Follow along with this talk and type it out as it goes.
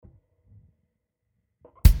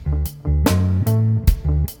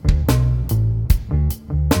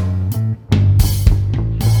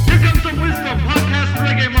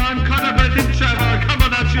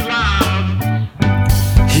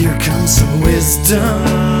wisdom,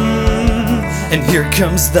 and here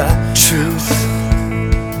comes the truth.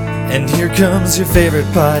 And here comes your favorite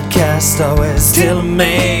podcast, always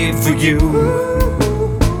tailor-made for you.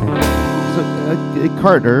 So,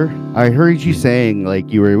 Carter, I heard you saying, like,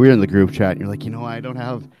 we were in the group chat, and you're like, I don't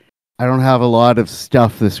have a lot of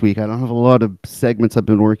stuff this week. I don't have a lot of segments I've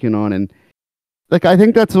been working on, and like, I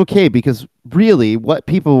think that's okay, because really what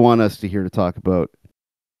people want us to hear us talk about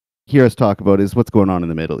is what's going on in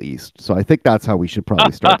the Middle East. So I think that's how we should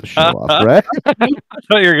probably start the show off, right? I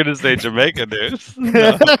thought you were going to say Jamaica news.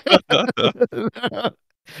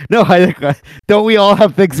 No, I think don't we all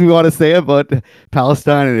have things we want to say about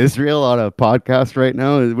Palestine and Israel on a podcast right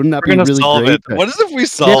now? Wouldn't that be really solve great? What if we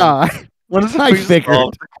solve? Yeah, what if we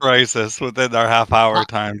solve the crisis within our half-hour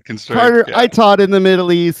time constraint? Carter, I taught in the Middle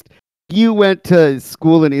East. You went to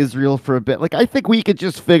school in Israel for a bit. Like, I think we could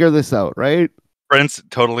just figure this out, right? Prince,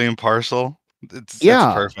 totally impartial. It's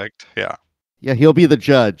perfect. Yeah. Yeah, he'll be the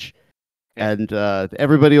judge, and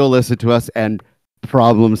everybody will listen to us, and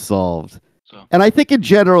problem solved. So. And I think in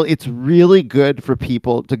general, it's really good for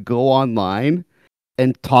people to go online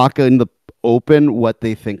and talk in the open what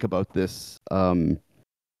they think about this,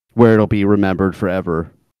 where it'll be remembered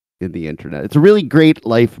forever in the internet. It's a really great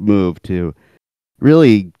life move to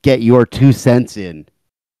really get your 2 cents in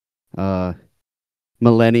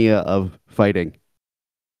millennia of fighting.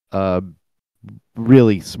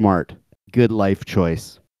 Really smart. Good life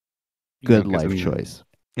choice. Good life choice.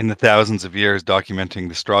 In the thousands of years documenting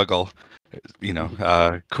the struggle,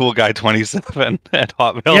 Cool Guy 27 at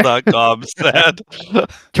hotmail.com said.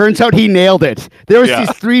 Turns out he nailed it. There was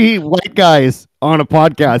these 3 white guys on a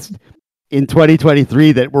podcast in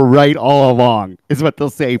 2023 that were right all along, is what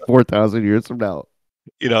they'll say 4,000 years from now.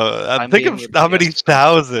 Think of how many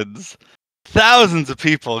thousands of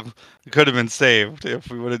people could have been saved if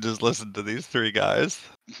we would have just listened to these 3 guys.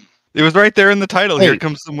 It was right there in the title. Here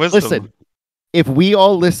comes some wisdom. Listen, if we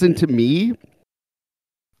all listen to me,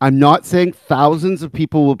 I'm not saying thousands of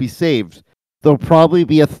people will be saved. There'll probably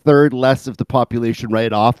be a third less of the population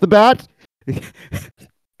right off the bat.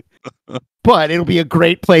 But it'll be a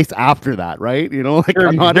great place after that, right? I'm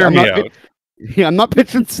not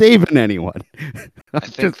pitching saving anyone. I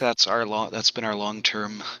think that's been our long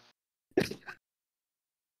term.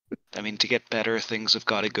 I mean, to get better, things have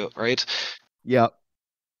got to go right. Yep.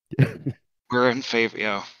 We're in favor,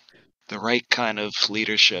 the right kind of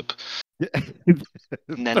leadership. And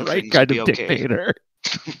then the right kind of dictator.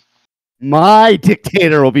 Okay. My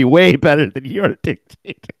dictator will be way better than your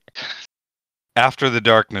dictator. After the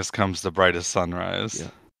darkness comes the brightest sunrise.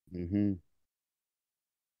 Yeah. Mm-hmm.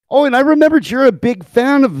 Oh, and I remembered you're a big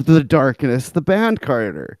fan of The Darkness, the band,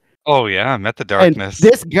 Carter. Oh, yeah, I met The Darkness.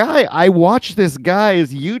 And I watched this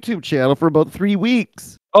guy's YouTube channel for about 3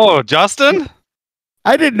 weeks. Oh, Justin?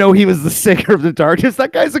 I didn't know he was the singer of The Darkness.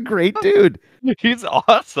 That guy's a great dude. He's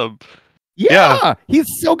awesome. Yeah. He's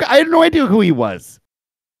so good. I had no idea who he was.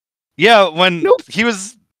 Yeah, he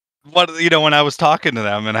was... when I was talking to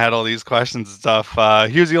them and I had all these questions and stuff,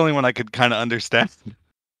 he was the only one I could kind of understand.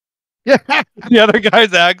 Yeah, the other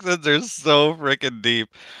guys' accents are so freaking deep.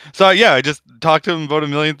 So I just talked to him about a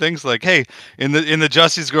million things. Like, hey, in the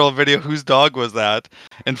Justy's Girl video, whose dog was that?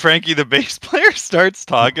 And Frankie, the bass player, starts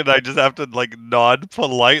talking. I just have to nod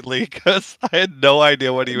politely because I had no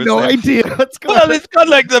idea what he was saying. No idea what's going on. Well, it's got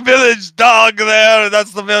like the village dog there, and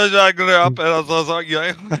that's the village dog there up. And I was like,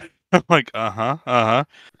 yeah. I'm like, I'm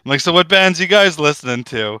like, so what bands you guys listening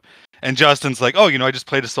to? And Justin's like, oh, I just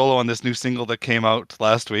played a solo on this new single that came out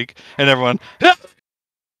last week. And everyone, I'm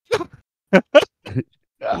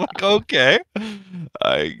like, okay.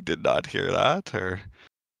 I did not hear that.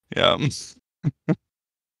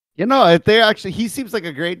 He seems like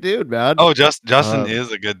a great dude, man. Oh, Justin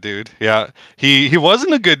is a good dude. Yeah. He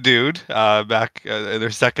wasn't a good dude back in their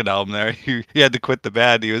second album there. He had to quit the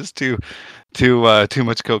band. He was too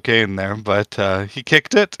much cocaine there, but he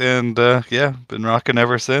kicked it and been rocking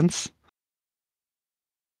ever since.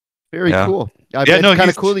 Very cool. It's kind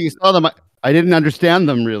of cool that you saw them. I didn't understand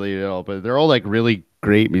them really at all, but they're all like really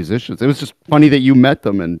great musicians. It was just funny that you met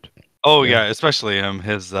them especially him.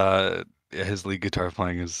 His lead guitar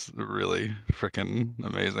playing is really freaking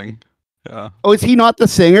amazing. Yeah. Oh, is he not the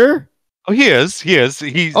singer? Oh, he is. He's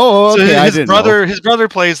okay. So his brother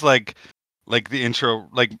plays like the intro,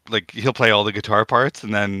 like he'll play all the guitar parts,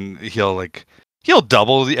 and then he'll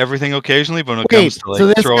double everything occasionally. But when it comes to so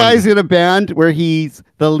this guy's in a band where he's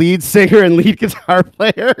the lead singer and lead guitar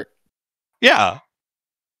player. Yeah,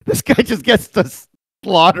 this guy just gets to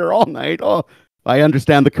slaughter all night. Oh, I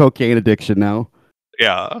understand the cocaine addiction now.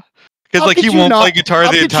 Yeah, because he won't play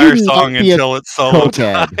guitar the entire song until it's solo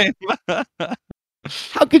time.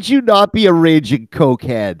 How could you not be a raging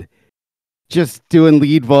cokehead? Just doing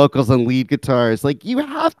lead vocals and lead guitars. Like, you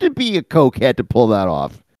have to be a cokehead to pull that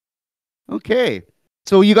off. Okay.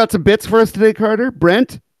 So you got some bits for us today, Carter?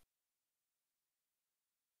 Brent?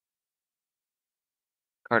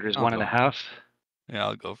 Carter's I'll one and go. a half. Yeah,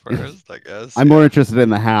 I'll go first, I guess. I'm more interested in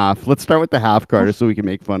the half. Let's start with the half, Carter, so we can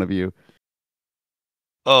make fun of you.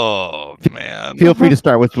 Oh man. Feel free to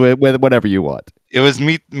start with whatever you want. It was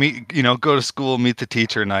meet go to school, meet the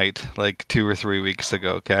teacher night like 2 or 3 weeks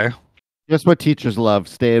ago, okay? Just what teachers love,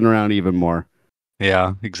 staying around even more.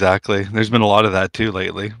 Yeah, exactly. There's been a lot of that too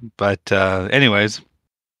lately. But anyways,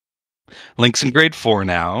 Link's in grade 4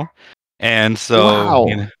 now. And so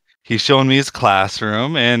Wow. he's showing me his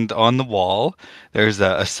classroom, and on the wall there's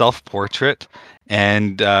a self-portrait,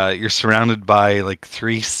 and you're surrounded by like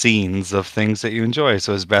 3 scenes of things that you enjoy.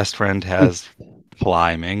 So his best friend has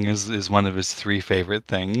climbing is one of his 3 favorite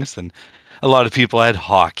things, and a lot of people had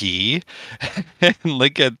hockey. And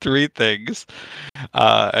Link had 3 things.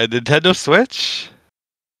 A Nintendo Switch,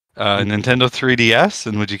 a Nintendo 3DS,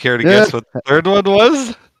 and would you care to guess what the third one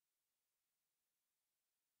was?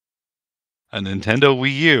 A Nintendo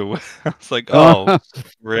Wii U. I was like, oh,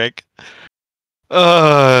 Rick.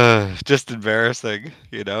 Just embarrassing,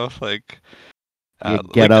 like,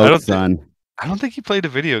 Get out, son. I don't think he played a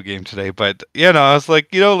video game today, but I was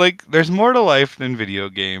like, like there's more to life than video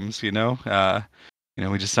games, we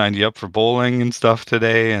just signed you up for bowling and stuff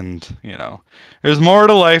today, and there's more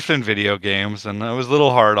to life than video games, and I was a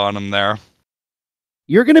little hard on him there.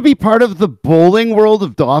 You're going to be part of the bowling world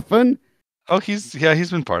of Dauphin? Oh, he's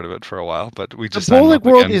been part of it for a while, but we just the bowling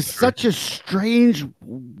world is such a strange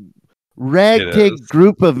ragtag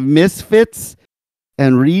group of misfits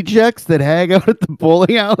and rejects that hang out at the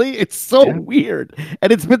bowling alley. It's so weird.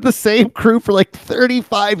 And it's been the same crew for like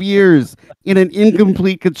 35 years in an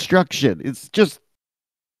incomplete construction. It's just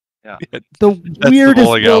the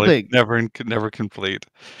weirdest building. Never complete.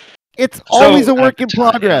 It's always a work in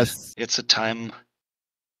progress. It's a time.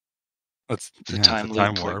 It's a time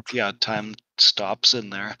warp. Time stops in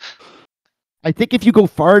there. I think if you go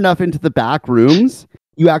far enough into the back rooms,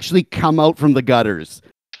 you actually come out from the gutters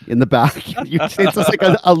in the back. It's just like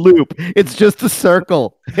a loop. It's just a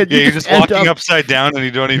circle. You're just walking upside down and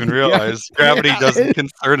you don't even realize. Gravity doesn't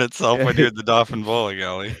concern itself when you're at the Dauphin bowling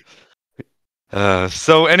alley.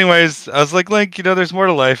 So anyways, I was like, Link, there's more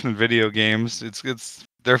to life than video games.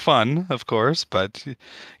 They're fun, of course, but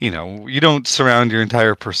you don't surround your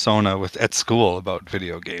entire persona at school about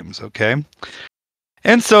video games, okay?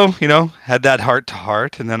 And so, had that heart to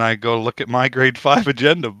heart, and then I go look at my grade 5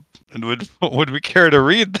 agenda, and would we care to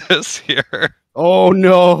read this here? Oh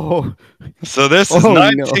no. So this is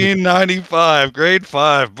 1995, grade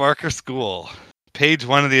 5, Barker School. Page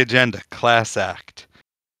 1 of the agenda, class act.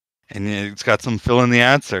 And it's got some fill in the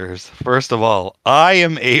answers. First of all, I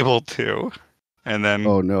am able to. And then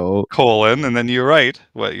colon, and then you write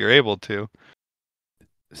what you're able to.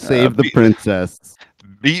 Save the princess.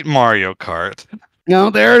 Beat Mario Kart. No,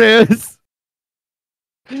 there it is.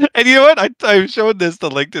 And you know what? I showed this to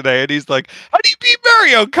Link today, and he's like, "How do you beat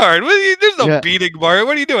Mario Kart? There's no beating Mario.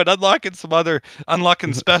 What are you doing?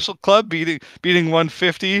 Unlocking special club, beating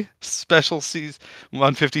 150 special C's,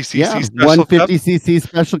 150 cc. Yeah, special 150 cc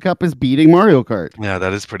special cup is beating Mario Kart. Yeah,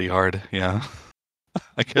 that is pretty hard. Yeah,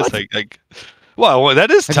 I guess well, that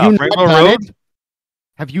is tough. Rainbow Road.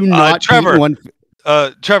 Have you not, Trevor?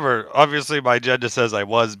 Trevor, obviously my agenda says I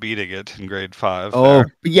was beating it in grade 5. Oh,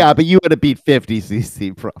 yeah, but you would have beat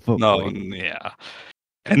 50cc probably. No, yeah.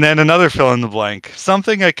 And then another fill in the blank.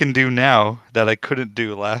 Something I can do now that I couldn't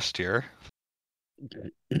do last year.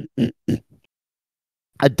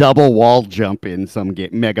 A double wall jump in some game,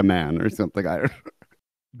 Mega Man or something. I don't know.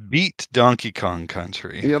 Beat Donkey Kong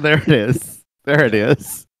Country. Yeah, there it is. There it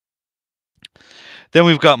is. Then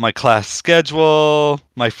we've got my class schedule,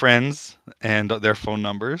 my friends, and their phone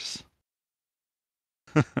numbers.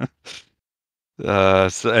 And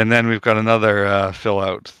then we've got another fill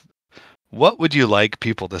out. What would you like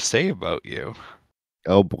people to say about you?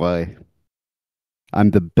 Oh boy.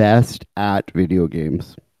 I'm the best at video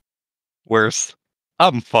games. Worse.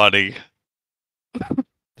 I'm funny.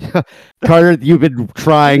 Carter, you've been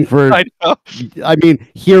trying for... I know. I mean,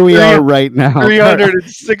 here we are right now.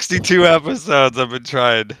 362 episodes I've been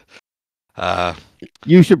trying.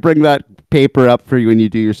 You should bring that paper up for you when you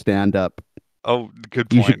do your stand-up. Oh, good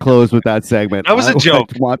point. You should close with that segment. That was a joke.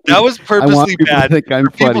 That was purposely bad. For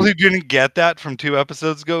people who didn't get that from 2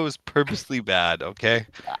 episodes ago, it was purposely bad, okay?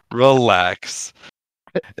 Relax.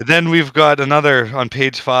 Then we've got another on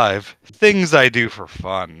page 5. Things I do for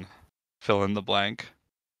fun. Fill in the blank.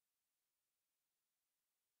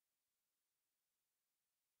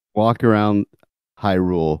 Walk around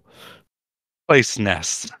Hyrule. Place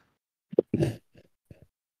nests.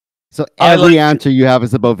 So I every like- answer you have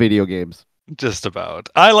is about video games. Just about.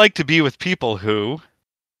 I like to be with people who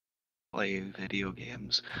Play video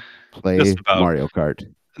games. Play Just about. Mario Kart.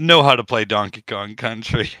 know how to play Donkey Kong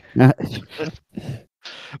Country.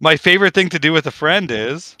 My favorite thing to do with a friend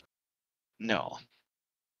is No.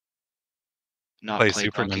 Not Play play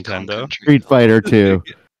Super Donkey Kong Nintendo. Country. Street Fighter 2.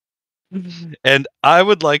 and I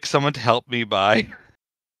would like someone to help me buy.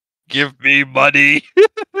 Give me money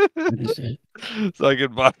so I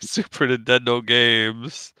can buy Super Nintendo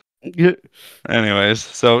games. Anyways,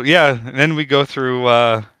 so yeah, and then we go through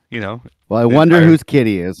Well, I wonder Empire. whose kid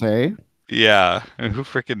he is, hey? yeah, and who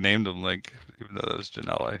freaking named him, like, even though that was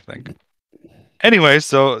Janelle, I think. Anyway,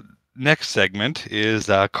 so next segment is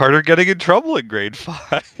Carter getting in trouble in grade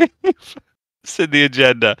 5. It's in the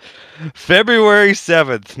agenda. February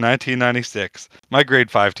 7th, 1996. My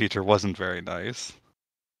grade 5 teacher wasn't very nice.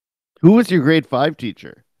 Who was your grade 5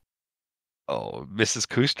 teacher? Oh, Mrs.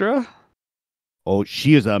 Kustra? Oh,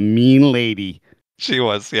 she is a mean lady. She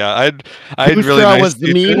was, yeah. I had Kustra really nice was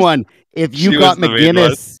the mean teachers. one. If you She got was the mean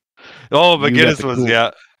one. McGinnis, Oh, You got McGinnis the was, cool-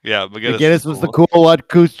 yeah. McGinnis was the cool. cool one.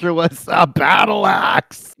 Kustra was a battle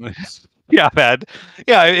axe. Yeah, man.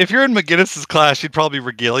 Yeah, if you're in McGinnis's class, she'd probably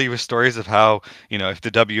regale you with stories of how, if the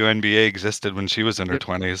WNBA existed when she was in her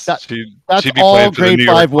 20s. That's she'd be all playing for the grade New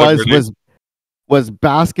York 5 Liberty. was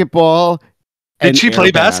basketball. Did and she play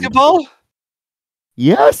air band. basketball?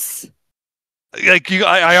 Yes. Like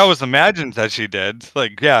I always imagined that she did.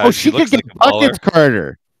 Like, yeah, Oh, she could looks get like a baller. buckets,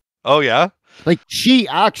 Carter. Oh yeah, Like she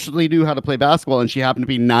actually knew how to play basketball, and she happened to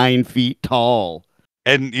be 9 feet tall.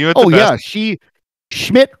 and you know what Oh the yeah,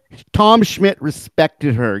 best- Tom Schmidt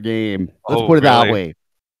respected her game. Let's Oh, put it that really? way.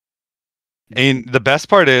 And the best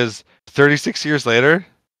part is, 36 years later,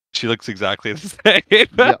 she looks exactly the same.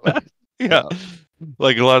 Yeah. yeah.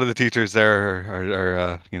 Like a lot of the teachers there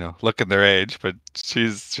are looking their age, but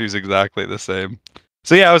she's exactly the same.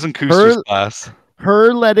 So yeah, I was in Kuster's class.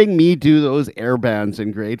 Her letting me do those air bands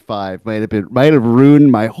in grade 5 might have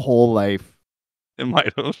ruined my whole life, It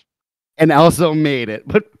might have. and also made it,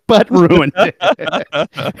 but ruined it.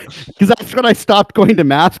 Because that's when I stopped going to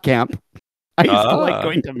math camp. I used to like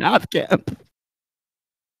going to math camp.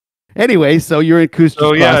 Anyway, so you're in Kuster's So,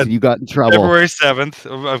 class yeah, and you got in trouble. February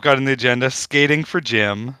 7th, I've got on the agenda, skating for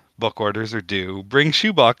gym. Book orders are due. Bring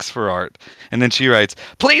shoebox for art. And then she writes,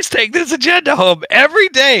 please take this agenda home every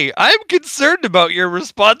day. I'm concerned about your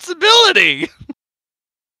responsibility.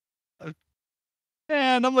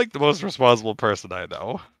 And I'm like the most responsible person I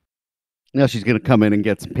know. Now she's gonna come in and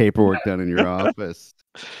get some paperwork done in your office.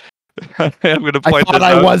 I'm going to I point thought this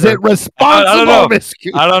I out. wasn't know. responsible, Miss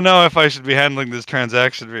Q. I don't know if I should be handling this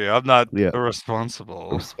transaction for you. I'm not Yeah.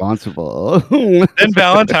 responsible. Responsible. Then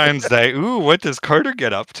Valentine's Day. Ooh, what does Carter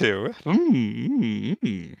get up to? On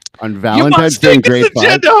You Valentine's must Day in take this grade 5.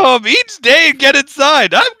 agenda home each day and get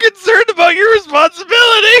inside. I'm concerned about your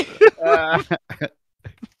responsibility.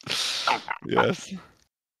 Yes.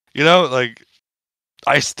 Like,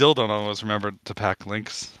 I still don't always remember to pack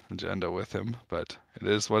Link's agenda with him, but it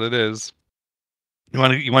is what it is. You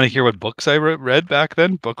want to hear what books I read back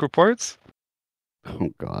then? Book reports? Oh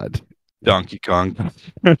God. Donkey Kong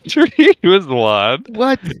Country was one.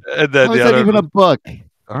 What? And then How the is that other even a book?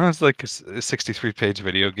 it's like a 63-page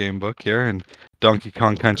video game book here, and Donkey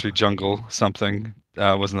Kong Country Jungle something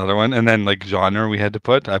was another one, and then like genre we had to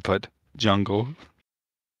put. I put jungle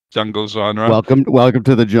genre. Welcome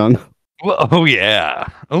to the jungle. Well, oh yeah.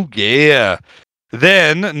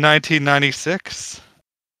 Then 1996,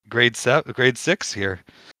 grade 6 here.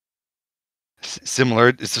 Similar,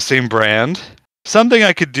 it's the same brand. Something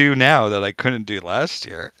I could do now that I couldn't do last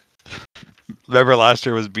year. Remember last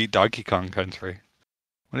year was beat Donkey Kong Country.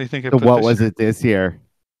 What do you think? So what was it this year?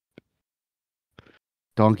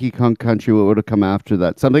 Donkey Kong Country. What would have come after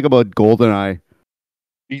that? Something about GoldenEye.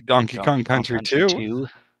 Beat Donkey Kong Country 2.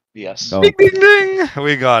 Yes. Oh, Ding ding ding!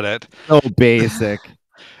 We got it. so basic.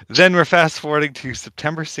 Then we're fast forwarding to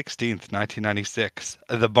September 16th, 1996.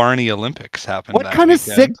 The Barney Olympics happened. What that kind of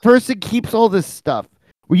weekend. sick person keeps all this stuff?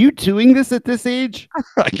 Were you doing this at this age?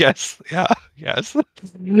 I guess. Yeah. Yes.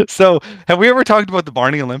 So, have we ever talked about the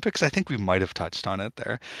Barney Olympics? I think we might have touched on it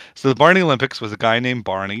there. So, the Barney Olympics was a guy named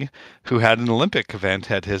Barney who had an Olympic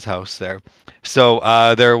event at his house there. So,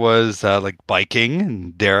 there was like biking,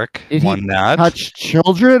 and Derek Did he won that. Touch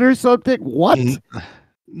children or something? What?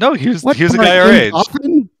 No, he was What a part guy our in age.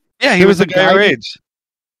 Buffin? Yeah, he There was was a a guy our guy- age.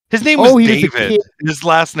 His name was Oh, he was a David. kid. His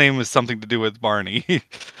last name was something to do with Barney.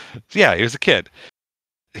 Yeah, he was a kid.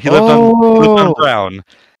 He lived on Oh. Brown.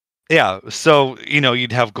 Yeah, so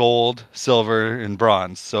you'd have gold, silver, and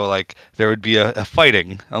bronze. So like there would be a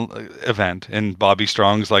fighting event, and Bobby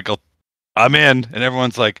Strong's like, I'm in, and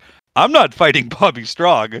everyone's like, I'm not fighting Bobby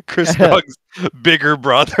Strong, Chris Strong's bigger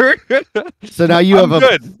brother. So now you have a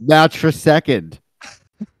good. match for second.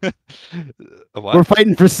 What? We're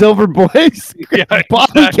fighting for silver, boys. Yeah,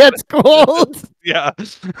 Bobby exactly. gets gold. Yeah,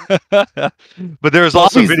 but there's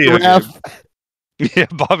also Bobby's video the ref. games. Yeah,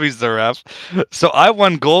 Bobby's the ref. So I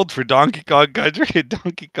won gold for Donkey Kong Country and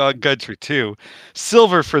Donkey Kong Country 2,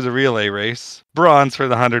 silver for the relay race, bronze for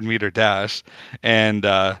the 100-meter dash, and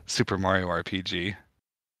Super Mario RPG.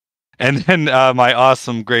 And then my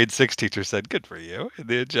awesome grade 6 teacher said, "Good for you," in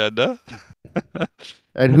the agenda.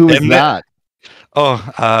 And who is that?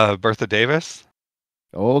 Bertha Davis.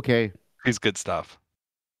 Oh, okay. She's good stuff.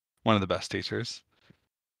 One of the best teachers.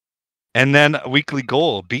 And then weekly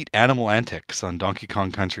goal, beat Animal Antics on Donkey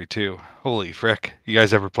Kong Country 2. Holy frick. You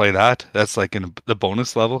guys ever play that? That's like in the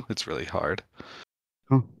bonus level. It's really hard.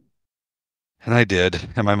 Huh. And I did.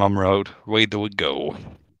 And my mom wrote, "Way to go."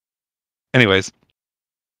 Anyways.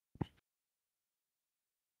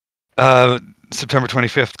 September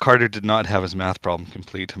 25th, Carter did not have his math problem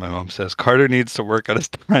complete. My mom says Carter needs to work on his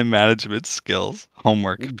time management skills,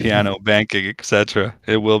 homework, piano, banking, etc.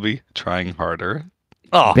 It will be trying harder.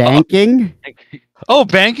 Oh. Banking? Oh,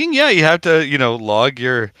 banking? Yeah, you have to, log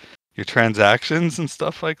your transactions and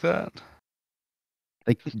stuff like that.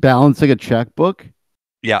 Like balancing a checkbook?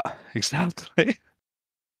 Yeah, exactly.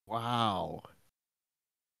 Wow.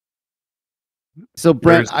 So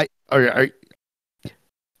Brent,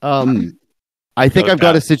 I think I've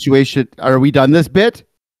got a situation. Are we done this bit?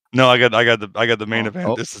 No, I got the main event.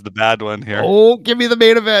 Oh. This is the bad one here. Oh, give me the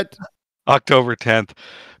main event. October 10th.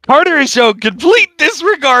 Carter has shown complete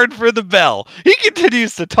disregard for the bell. He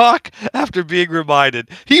continues to talk after being reminded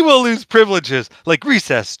he will lose privileges like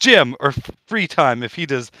recess, gym, or free time if he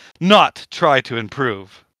does not try to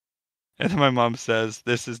improve. And my mom says,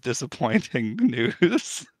 "This is disappointing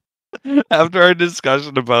news." After our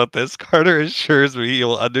discussion about this, Carter assures me he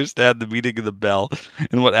will understand the meaning of the bell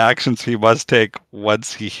and what actions he must take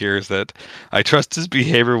once he hears it. I trust his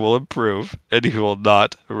behavior will improve and he will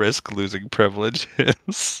not risk losing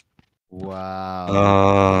privileges.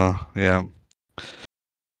 Wow. Yeah.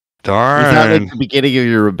 Darn. Is that like the beginning of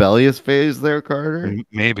your rebellious phase there, Carter?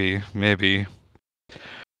 Maybe. And Did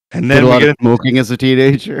then a we lot get of smoking as a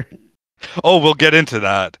teenager. Oh, we'll get into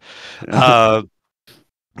that.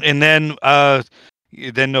 And then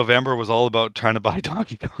November was all about trying to buy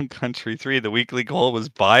Donkey Kong Country 3. The weekly goal was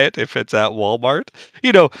buy it if it's at Walmart.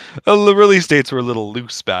 The release dates were a little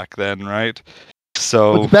loose back then, right?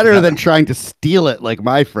 So it's better than trying to steal it like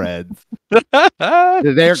my friends.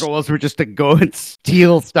 Their goals were just to go and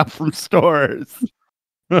steal stuff from stores.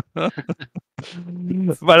 But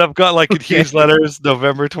I've got like Hughes letters,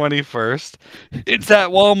 November 21st. It's at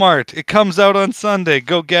Walmart. It comes out on Sunday.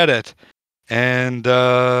 Go get it. And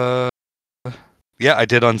yeah, I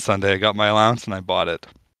did on Sunday. I got my allowance and I bought it.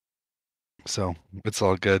 So it's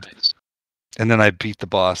all good. And then I beat the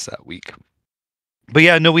boss that week. But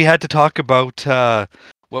yeah, no, we had to talk about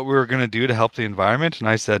what we were going to do to help the environment. And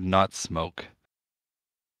I said, not smoke.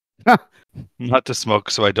 Not to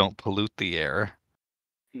smoke so I don't pollute the air.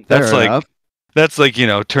 That's like,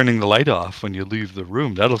 turning the light off when you leave the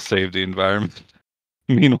room. That'll save the environment.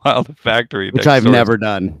 Meanwhile, the factory, which I've never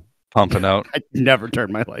done, pumping out. I never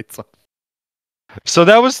turn my lights off. So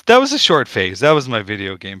that was a short phase. That was my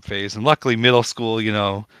video game phase. And luckily middle school,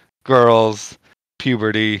 girls,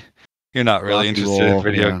 puberty, you're not really interested in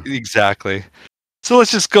video. Yeah. Exactly. So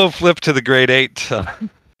let's just go flip to the grade 8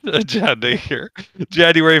 agenda here.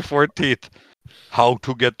 January 14th. How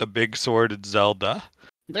to get the big sword in Zelda.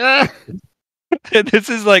 And this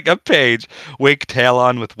is like a page. Wake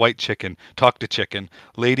Talon with white chicken. Talk to chicken.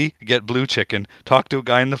 Lady, get blue chicken. Talk to a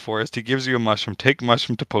guy in the forest. He gives you a mushroom. Take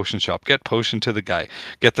mushroom to potion shop. Get potion to the guy.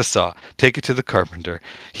 Get the saw. Take it to the carpenter.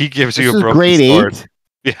 He gives you a broken sword. 8?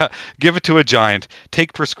 Yeah, give it to a giant.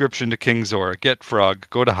 Take prescription to King Zora. Get frog.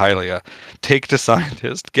 Go to Hylia. Take to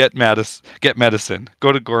scientist. Get medicine.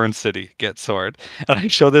 Go to Goron City. Get sword. And I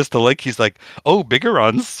show this to Link. He's like, "Oh,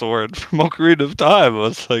 Bigoron's sword from Ocarina of Time." I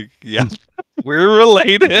was like, "Yeah, we're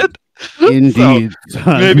related." Indeed. So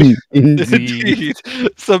maybe, indeed.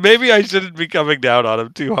 So maybe I shouldn't be coming down on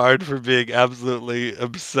him too hard for being absolutely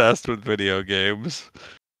obsessed with video games.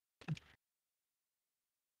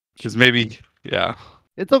 Because maybe, yeah.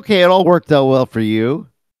 It's okay. It all worked out well for you.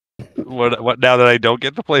 What now that I don't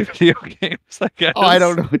get to play video games, I guess? Oh, I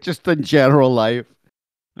don't know. Just in general life.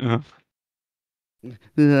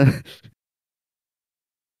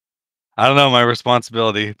 I don't know, my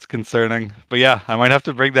responsibility. It's concerning. But yeah, I might have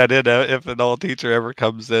to bring that in if an old teacher ever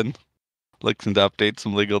comes in, looking to update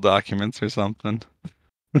some legal documents or something.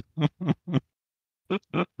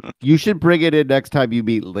 You should bring it in next time you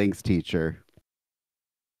meet Link's teacher.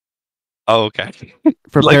 Oh, okay.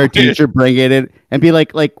 For Like, parent teacher, bring it in and be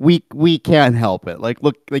like we can't help it. Like,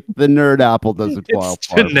 look, like the nerd apple doesn't fall It's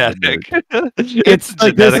far from the genetic. nerd. It's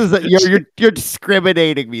Like this genetic. is you're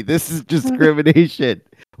discriminating me. This is discrimination.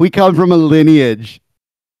 We come from a lineage.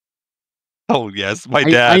 Oh yes, my I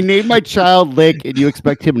dad. named my child Link, and you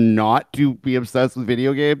expect him not to be obsessed with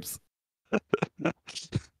video games?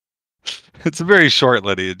 It's a very short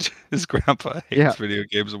lineage. His grandpa hates Yeah. video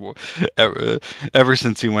games ever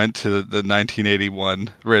since he went to the 1981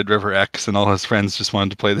 Red River X, and all his friends just wanted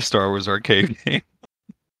to play the Star Wars arcade game.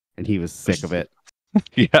 And he was sick of it.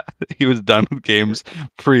 Yeah, he was done with games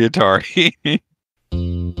pre-Atari.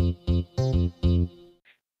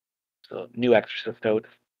 So, new Exorcist out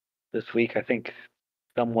this week. I think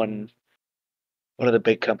one of the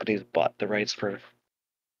big companies bought the rights for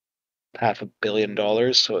 $500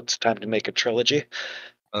 million, so it's time to make a trilogy.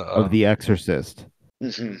 Of The Exorcist.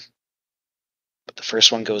 Mm-hmm. But the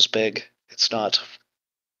first one goes big. It's not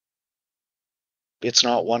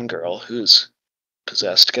one girl who's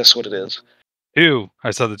possessed. Guess what it is? 2.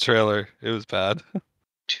 I saw the trailer. It was bad.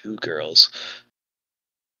 2 girls.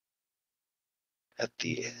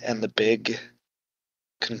 And the big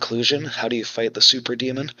conclusion: how do you fight the super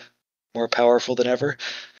demon? More powerful than ever.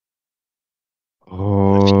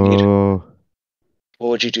 Oh. What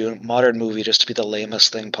would you do in a modern movie just to be the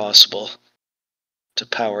lamest thing possible to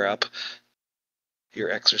power up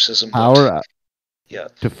your exorcism? Power up. Yeah.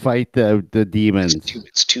 To fight the demons.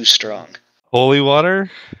 It's too strong. Holy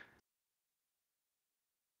water?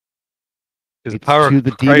 Because the power of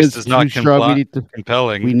the Christ demons is not too strong.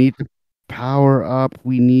 compelling. We need to power up.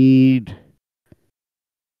 We need,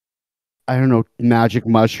 I don't know, magic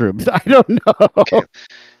mushrooms. I don't know. Okay.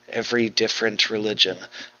 Every different religion.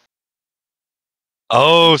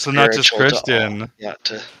 Oh, so not just Spiritual to all. Christian. Yeah,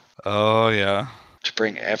 Oh, yeah. to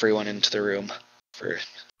bring everyone into the room for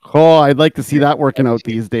Oh, I'd like to see that working out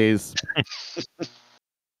these days.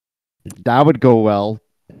 That would go well.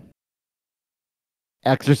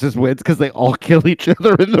 Exorcist wins because they all kill each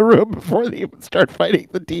other in the room before they even start fighting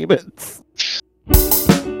the demons.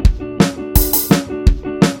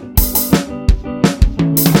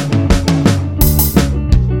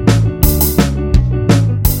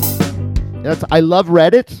 I love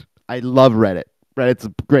Reddit. I love Reddit. Reddit's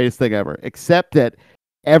the greatest thing ever. Except that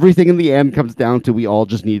everything in the end comes down to we all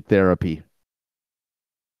just need therapy.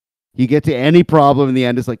 You get to any problem in the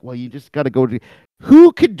end, it's like, well, you just got to go to...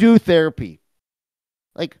 Who could do therapy?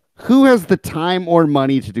 Like, who has the time or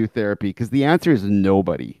money to do therapy? Because the answer is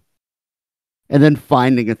nobody. And then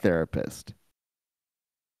finding a therapist.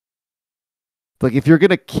 Like, if you're going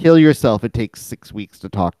to kill yourself, it takes 6 weeks to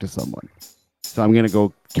talk to someone. So I'm going to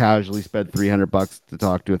go casually spend $300 to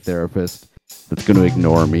talk to a therapist that's going to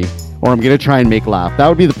ignore me. Or I'm going to try and make laugh. That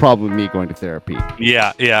would be the problem with me going to therapy.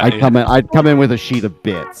 Yeah. I'd come in with a sheet of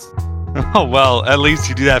bits. Oh, well, at least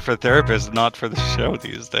you do that for a therapist, not for the show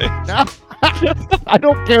these days. I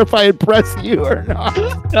don't care if I impress you or not.